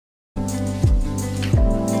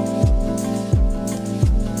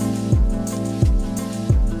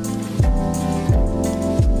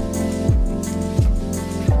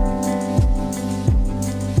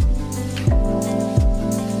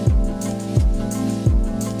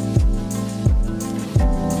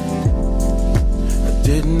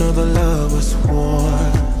know the love was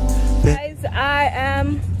warm. Guys,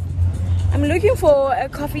 I'm looking for a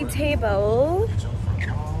coffee table.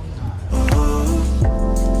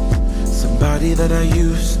 Somebody that I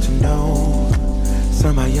used to know.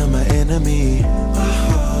 Somebody you're my enemy.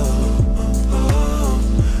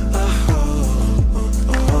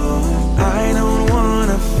 I don't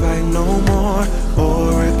wanna fight no more.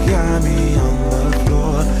 Origami on the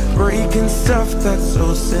floor, breaking stuff that's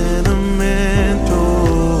so sentimental.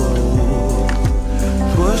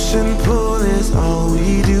 Push and pull is all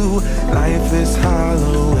we do. Life is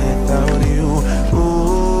hollow without you. Ooh,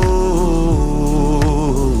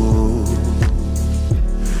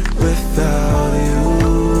 without you,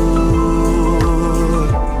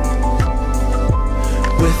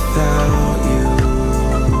 without you,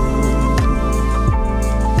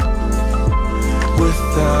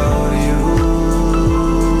 without you,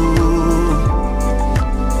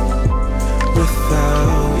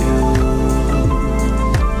 without you.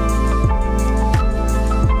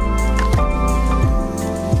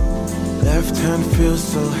 Left hand feels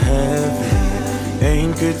so heavy,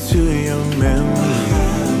 anchored to your memory.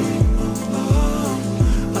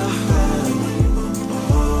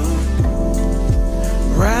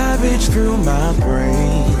 Ravage through my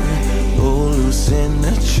brain, oh, loose in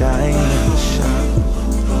the china shop.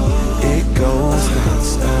 It goes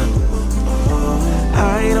non-stop.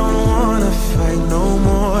 I don't wanna fight no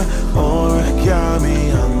more. Origami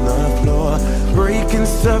on the floor, breaking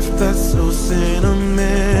stuff that's so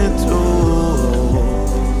sentimental.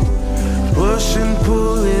 Push and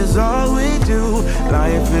pull is all we do.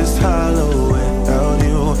 Life is hollow without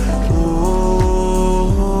you. Ooh,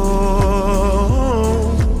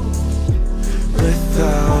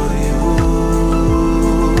 without you,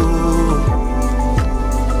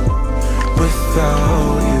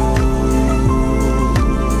 without you,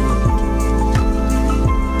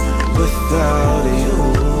 without you,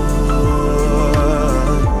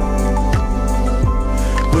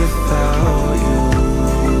 without you, without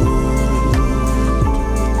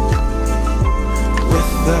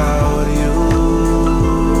you,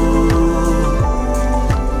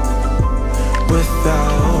 without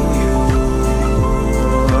you,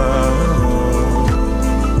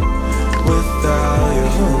 without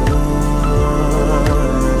you,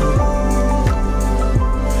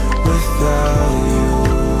 without you.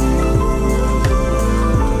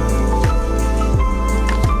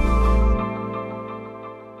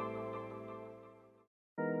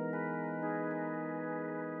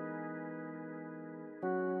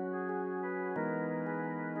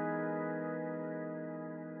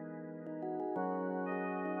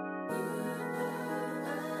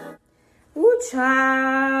 Ooh,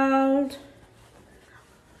 child.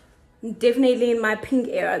 Definitely in my pink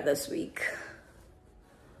era this week.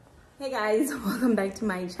 Hey guys, welcome back to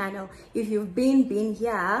my channel. If you've been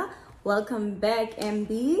here, welcome back,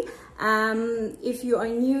 MB. If you are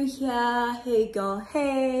new here, hey girl,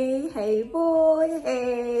 hey boy,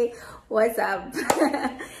 hey, what's up?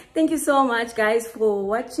 Thank you so much guys for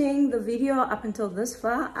watching the video up until this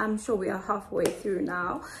far. I'm sure we are halfway through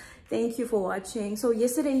now. Thank you for watching. So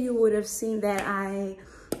yesterday you would have seen that I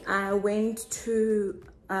went to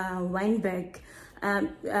Weinberg.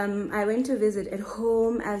 I went to visit at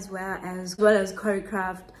home as well as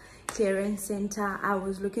Choreographed Clearance Center. I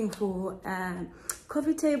was looking for a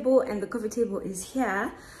coffee table, and the coffee table is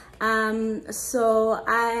here. So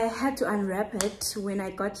I had to unwrap it when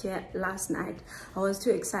I got here last night. I was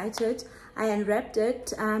too excited. I unwrapped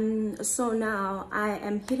it. So now I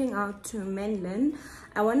am heading out to mainland.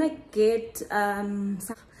 I want to get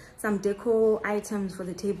some deco items for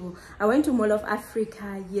the table. I went to Mall of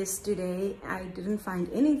Africa yesterday. I didn't find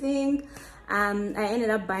anything. I ended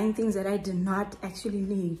up buying things that I did not actually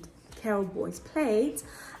need. Cowboys plates.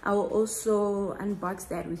 I will also unbox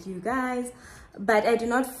that with you guys. But I did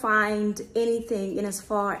not find anything in as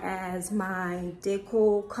far as my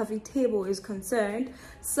deco coffee table is concerned.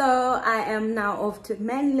 So I am now off to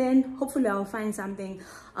mainland. Hopefully I'll find something.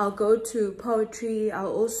 I'll go to Poetry.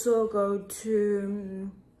 I'll also go to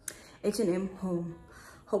H&M Home.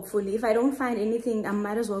 Hopefully, if I don't find anything, I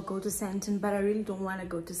might as well go to Sandton, but I really don't want to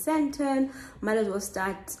go to Sandton. Might as well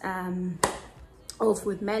start off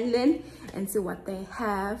with mainland and see what they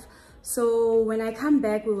have. So when I come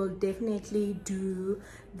back, we will definitely do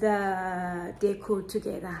the deco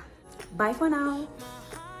together. Bye for now.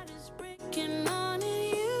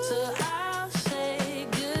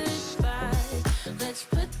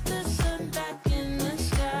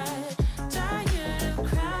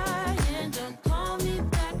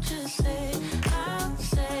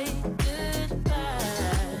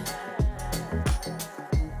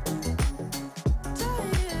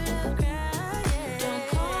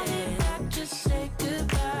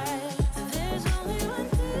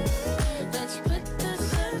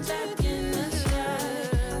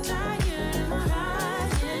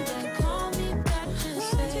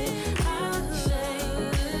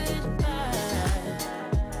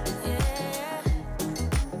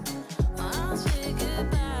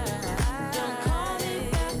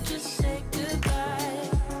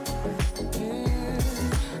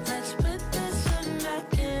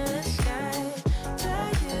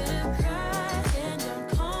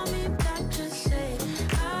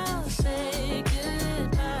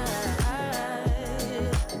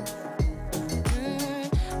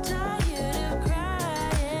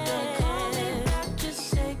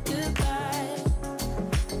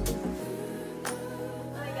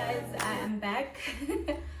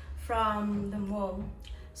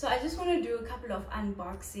 So I just want to do a couple of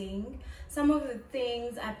unboxing. Some of the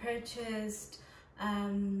things I purchased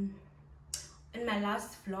in my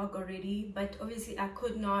last vlog already, but obviously I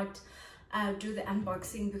could not do the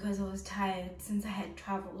unboxing because I was tired since I had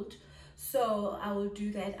traveled. So I will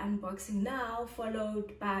do that unboxing now,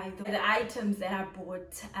 followed by the items that I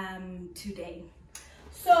bought today.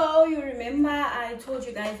 So you remember I told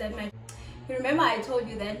you guys that my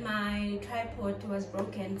tripod was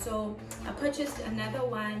broken, so I purchased another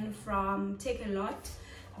one from Take a Lot.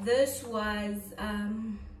 This was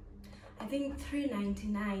I think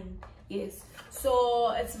 $3.99. Yes,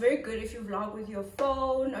 so it's very good if you vlog with your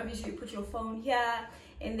phone. Obviously you put your phone here,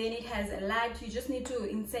 and then it has a light. You just need to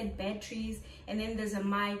insert batteries, and then there's a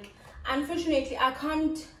mic. Unfortunately I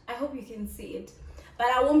hope you can see it, but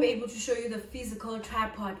I won't be able to show you the physical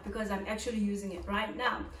tripod because I'm actually using it right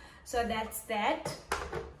now. So that's that.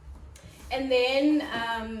 And then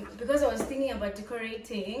because I was thinking about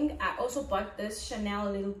decorating, I also bought this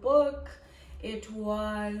Chanel little book. It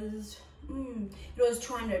was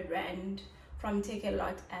 200 Rand from Take a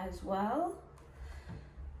Lot as well.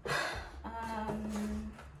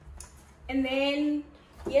 And then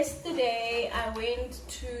yesterday I went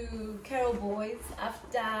to Carol Boys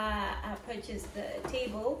after I purchased the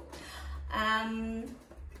table.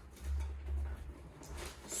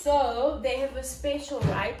 So they have a special,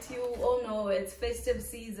 right? You all know it's festive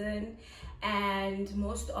season and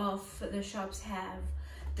most of the shops have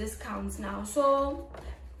discounts now. So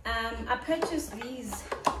I purchased these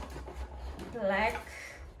black,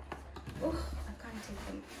 oh, I can't take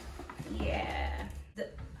them. Yeah,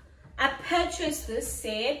 I purchased this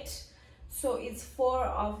set, so it's 4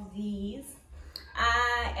 of these.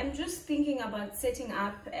 I am just thinking about setting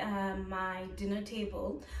up my dinner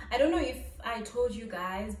table. I don't know if I told you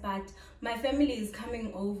guys, but my family is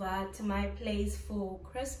coming over to my place for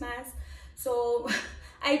Christmas. So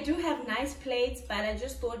I do have nice plates, but I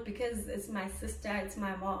just thought because it's my sister, it's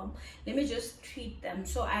my mom, let me just treat them.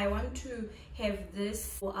 So I want to have this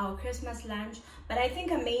for our Christmas lunch, but I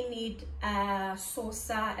think I may need a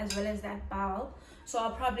saucer as well as that bowl. So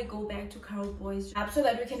I'll probably go back to Carol Boys so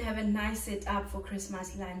that we can have a nice setup for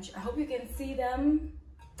Christmas lunch. I hope you can see them.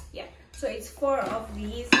 Yeah, so it's 4 of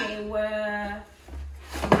these. They were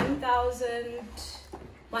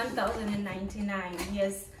 1,099.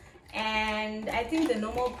 Yes, and I think the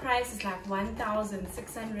normal price is like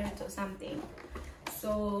 1,600 or something.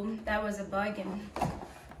 So that was a bargain.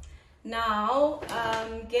 Now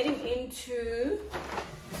getting into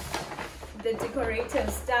the decorative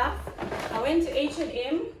stuff, I went to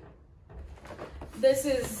H&M. This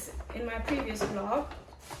is in my previous vlog.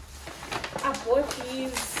 I bought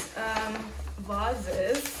these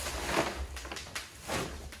vases.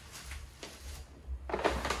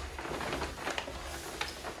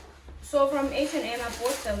 So from H&M I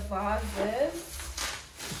bought the vases.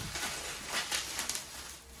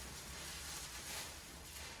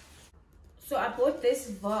 So I bought this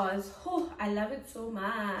vase. Oh, I love it so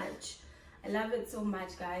much. I love it so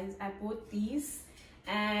much, guys. I bought these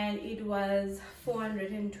and it was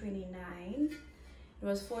 429. It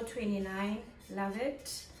was 429. Love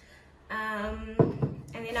it. And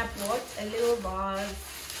then I bought a little vase.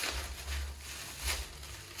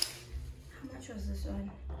 How much was this one?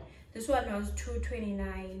 This one was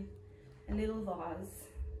 229. A little vase.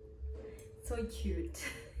 So cute.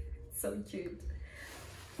 So cute.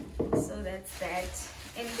 So that's that.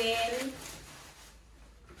 And then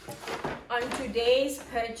on today's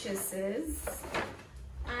purchases,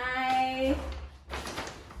 I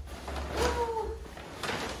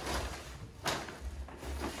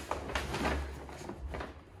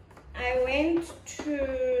went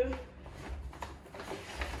to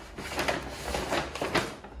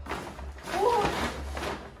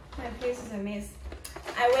my place is a mess.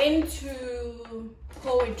 I went to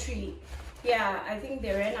Poetry. Yeah, I think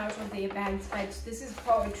they ran out of their bags, but this is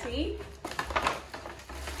Poetry.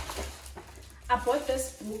 I bought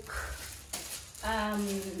this book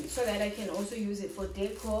so that I can also use it for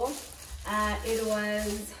decor. It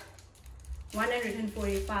was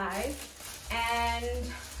 145,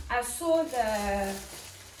 and I saw the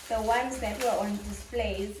ones that were on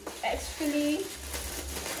displays. It's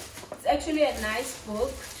actually a nice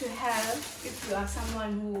book to have if you are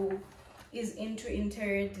someone who is into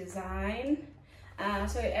interior design.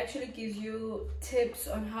 So it actually gives you tips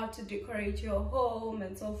on how to decorate your home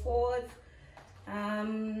and so forth.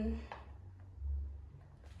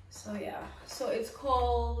 So yeah, so it's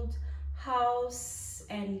called House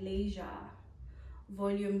and Leisure,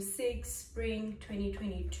 Volume 6, Spring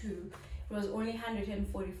 2022. It was only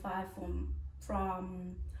 145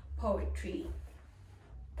 from Poetry.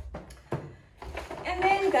 And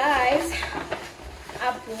then guys,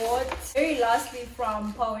 I bought, very lastly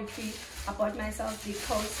from Poetry, I bought myself the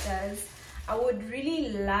coasters. I would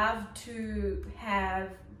really love to have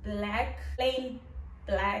plain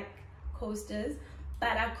black coasters,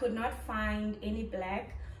 but I could not find any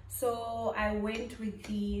black, so I went with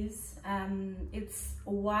these. It's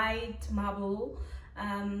white marble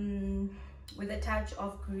with a touch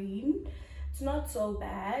of green. It's not so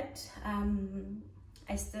bad.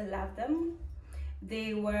 I still love them.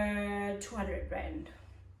 They were 200 rand.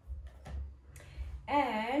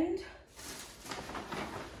 And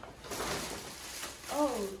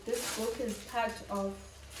oh, this book is part of,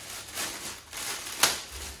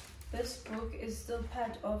 this book is still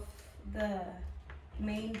part of the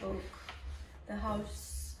main book, the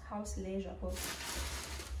house leisure book.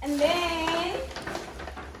 And then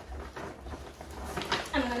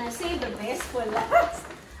I'm gonna save the best for last.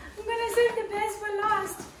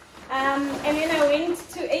 And then I went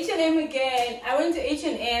to H&M again. I went to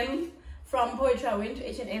H&M from Poetry. I went to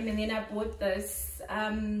H&M and then I bought this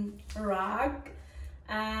rug.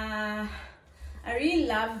 I really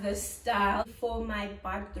love this style for my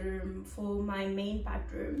bathroom, for my main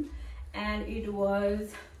bathroom, and it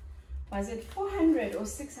was it 400 or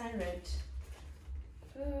 600?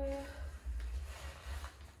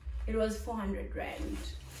 It was 400 rand.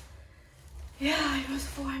 Yeah, it was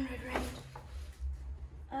 400 rand.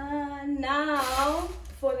 Now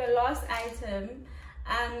for the last item.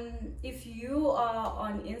 If you are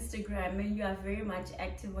on Instagram and you are very much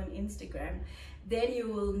active on Instagram, then you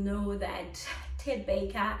will know that Ted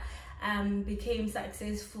Baker became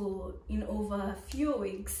successful in over a few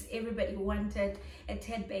weeks. Everybody wanted a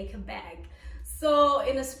Ted Baker bag. So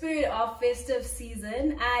in the spirit of festive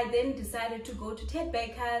season, I then decided to go to Ted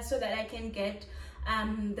Baker so that I can get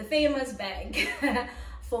the famous bag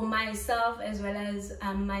for myself as well as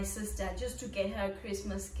my sister, just to get her a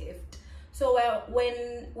Christmas gift. So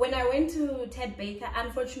when I went to Ted Baker,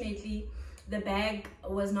 unfortunately the bag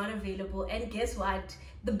was not available, and guess what,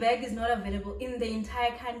 the bag is not available in the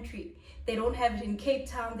entire country. They don't have it in Cape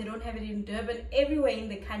Town, they don't have it in Durban. Everywhere in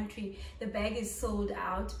the country the bag is sold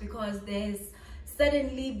out because there's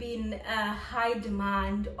suddenly been a high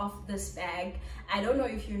demand of this bag. I don't know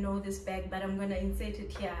if you know this bag, but I'm gonna insert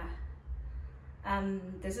it here.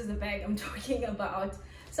 This is the bag I'm talking about.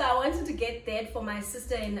 So I wanted to get that for my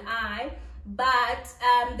sister and I, but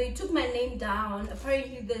they took my name down.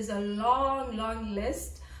 Apparently there's a long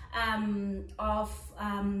list of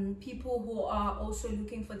people who are also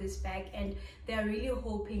looking for this bag, and they're really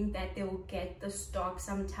hoping that they will get the stock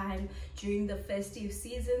sometime during the festive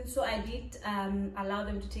season. So I did allow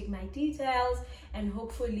them to take my details, and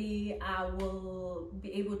hopefully I will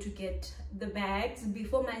be able to get the bags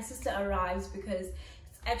before my sister arrives, because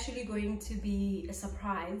actually going to be a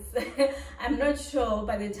surprise. I'm not sure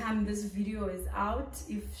by the time this video is out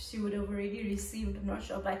if she would have already received. I'm not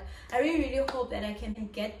sure, but I really hope that I can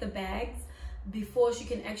get the bags before she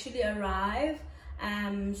can actually arrive,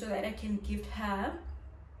 so that I can gift her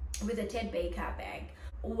with a Ted Baker bag.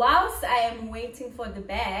 Whilst I am waiting for the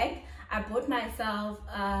bag, I bought myself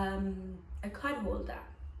a card holder.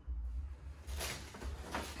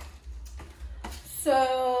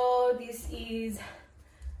 So this is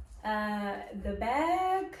the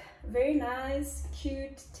bag, very nice,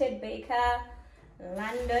 cute Ted Baker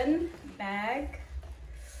London bag.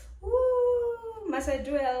 Ooh, must I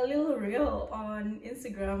do a little reel on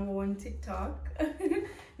Instagram or on TikTok?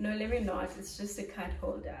 No, let me not. It's just a card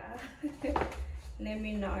holder. Let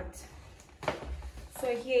me not.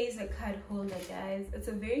 So here is a card holder, guys. It's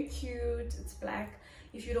a very cute, it's black.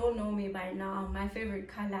 If you don't know me by now, my favorite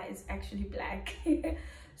color is actually black.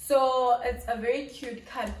 So it's a very cute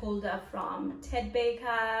card holder from Ted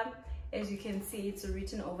Baker. As you can see, it's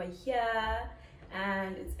written over here,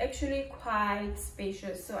 and it's actually quite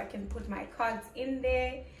spacious, so I can put my cards in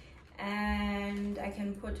there and I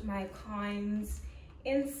can put my coins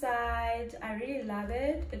inside. I really love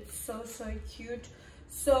it. It's so cute.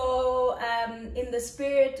 So in the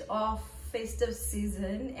spirit of festive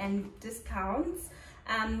season and discounts,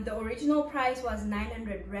 the original price was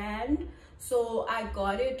 900 rand. So I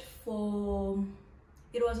got it for,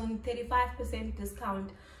 it was on 35% discount.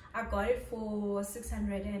 I got it for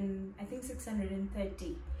 600 and I think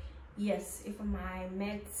 630. Yes, if my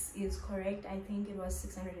maths is correct, I think it was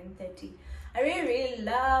 630. I really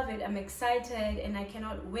love it. I'm excited and I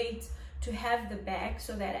cannot wait to have the bag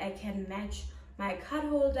so that I can match my card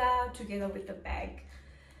holder together with the bag.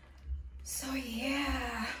 So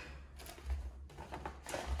yeah,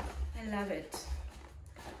 I love it.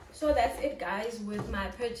 So that's it, guys, with my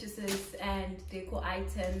purchases and deco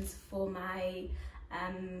items for my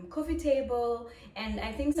coffee table, and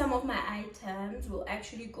I think some of my items will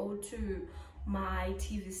actually go to my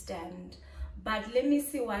TV stand. But let me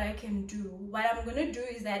see what I can do. What I'm gonna do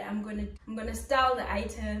is that I'm gonna style the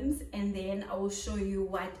items, and then I will show you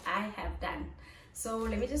what I have done. So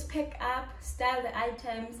let me just pick up, style the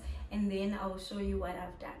items, and then I will show you what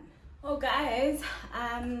I've done. Oh guys,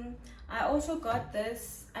 I also got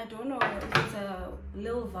this, I don't know if it's a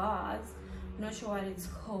little vase, I'm not sure what it's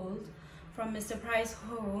called, from Mr. Price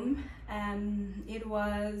Home. It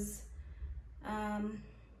was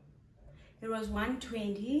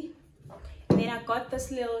 $120. And then I got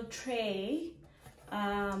this little tray,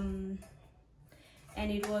 and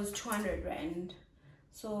it was 200 Rand.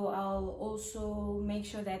 So I'll also make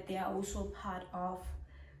sure that they are also part of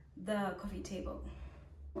the coffee table.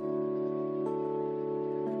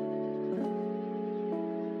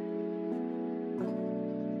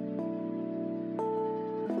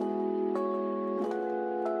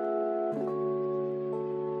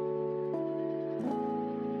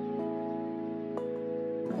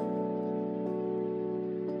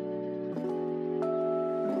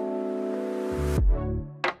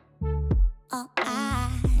 All I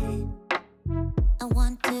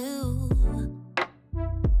want to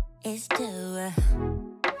is to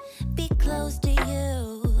be close to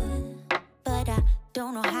you, but I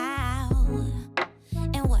don't know how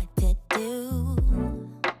and what to do.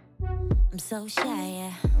 I'm so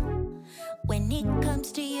shy when it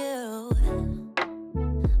comes to you,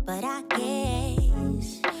 but I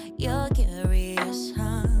guess you're curious,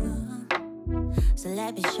 huh? So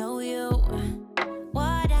let me show you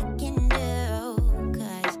what I can do,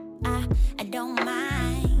 'cause I don't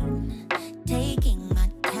mind taking my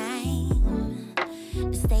time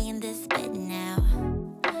to stay in this bed now,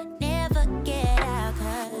 never get out,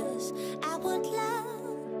 'cause I would love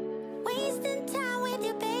wasting time with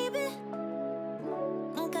you, baby,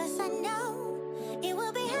 'cause I know it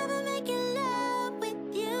will be heaven making love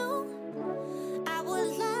with you. I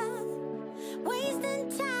would love wasting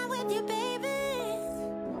time with you, baby,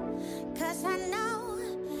 'cause I know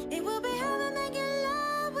it will be heaven making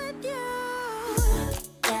love with you.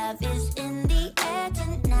 Love is in the air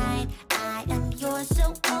tonight. I am yours,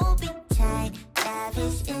 so hold me tight. Love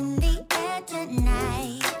is in the air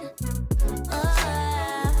tonight.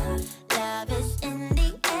 Oh, love is in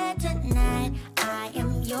the air tonight. I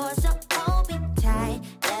am yours, so hold me tight.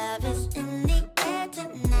 Love is in the air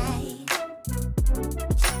tonight.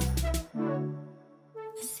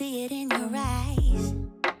 I see it in your eyes.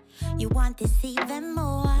 You want this even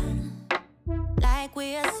more, like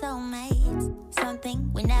we are soulmates,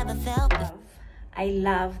 something we never felt before. I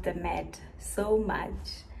love the mat so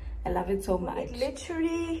much. I love it so much.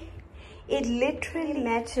 It literally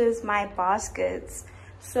matches my baskets.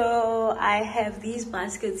 So I have these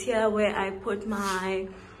baskets here where I put my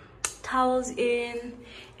towels in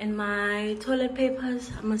and my toilet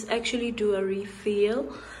papers. I must actually do a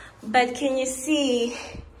refill, but can you see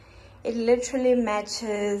it literally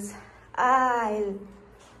matches? I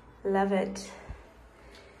love it.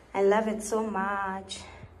 I love it so much.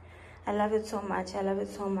 I love it so much. I love it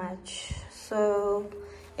so much. So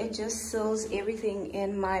it just seals everything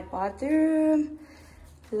in my bathroom.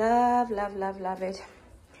 Love, love, love, love it.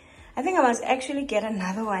 I think I must actually get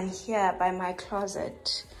another one here by my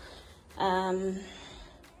closet.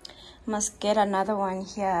 Must get another one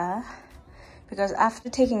here because after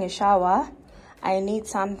taking a shower I need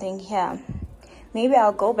something here. Maybe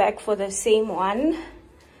I'll go back for the same one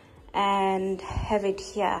and have it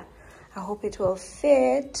here. I hope it will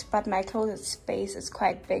fit, but my closet space is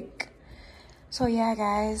quite big. So yeah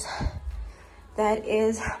guys, that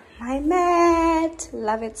is my mat.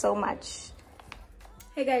 Love it so much.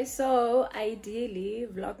 Hey guys, so ideally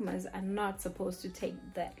Vlogmas are not supposed to take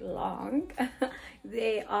that long.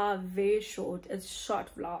 They are very short. It's short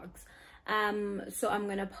vlogs. So I'm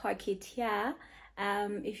gonna park it here.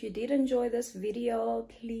 If you did enjoy this video,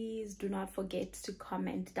 please do not forget to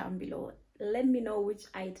comment down below. Let me know which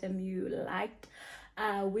item you liked,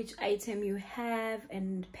 which item you have,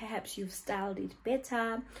 and perhaps you've styled it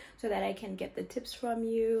better so that I can get the tips from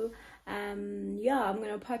you. Yeah, I'm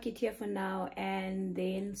gonna park it here for now and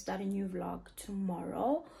then start a new vlog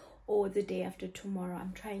tomorrow or the day after tomorrow.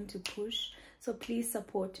 I'm trying to push, so please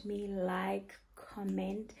support me, like,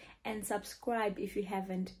 comment and subscribe if you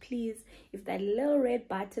haven't. Please, if that little red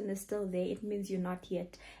button is still there, it means you're not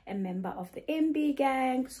yet a member of the MB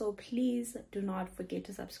gang. So please do not forget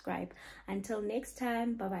to subscribe. Until next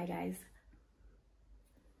time, bye bye guys.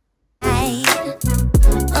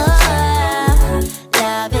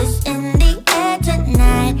 Love is in the air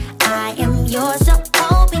tonight. I am yours, so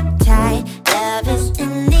hold me tight. Love is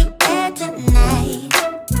in the air tonight.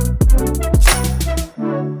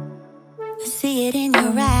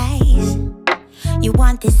 You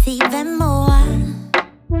want this even more,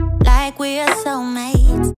 like we are soulmates.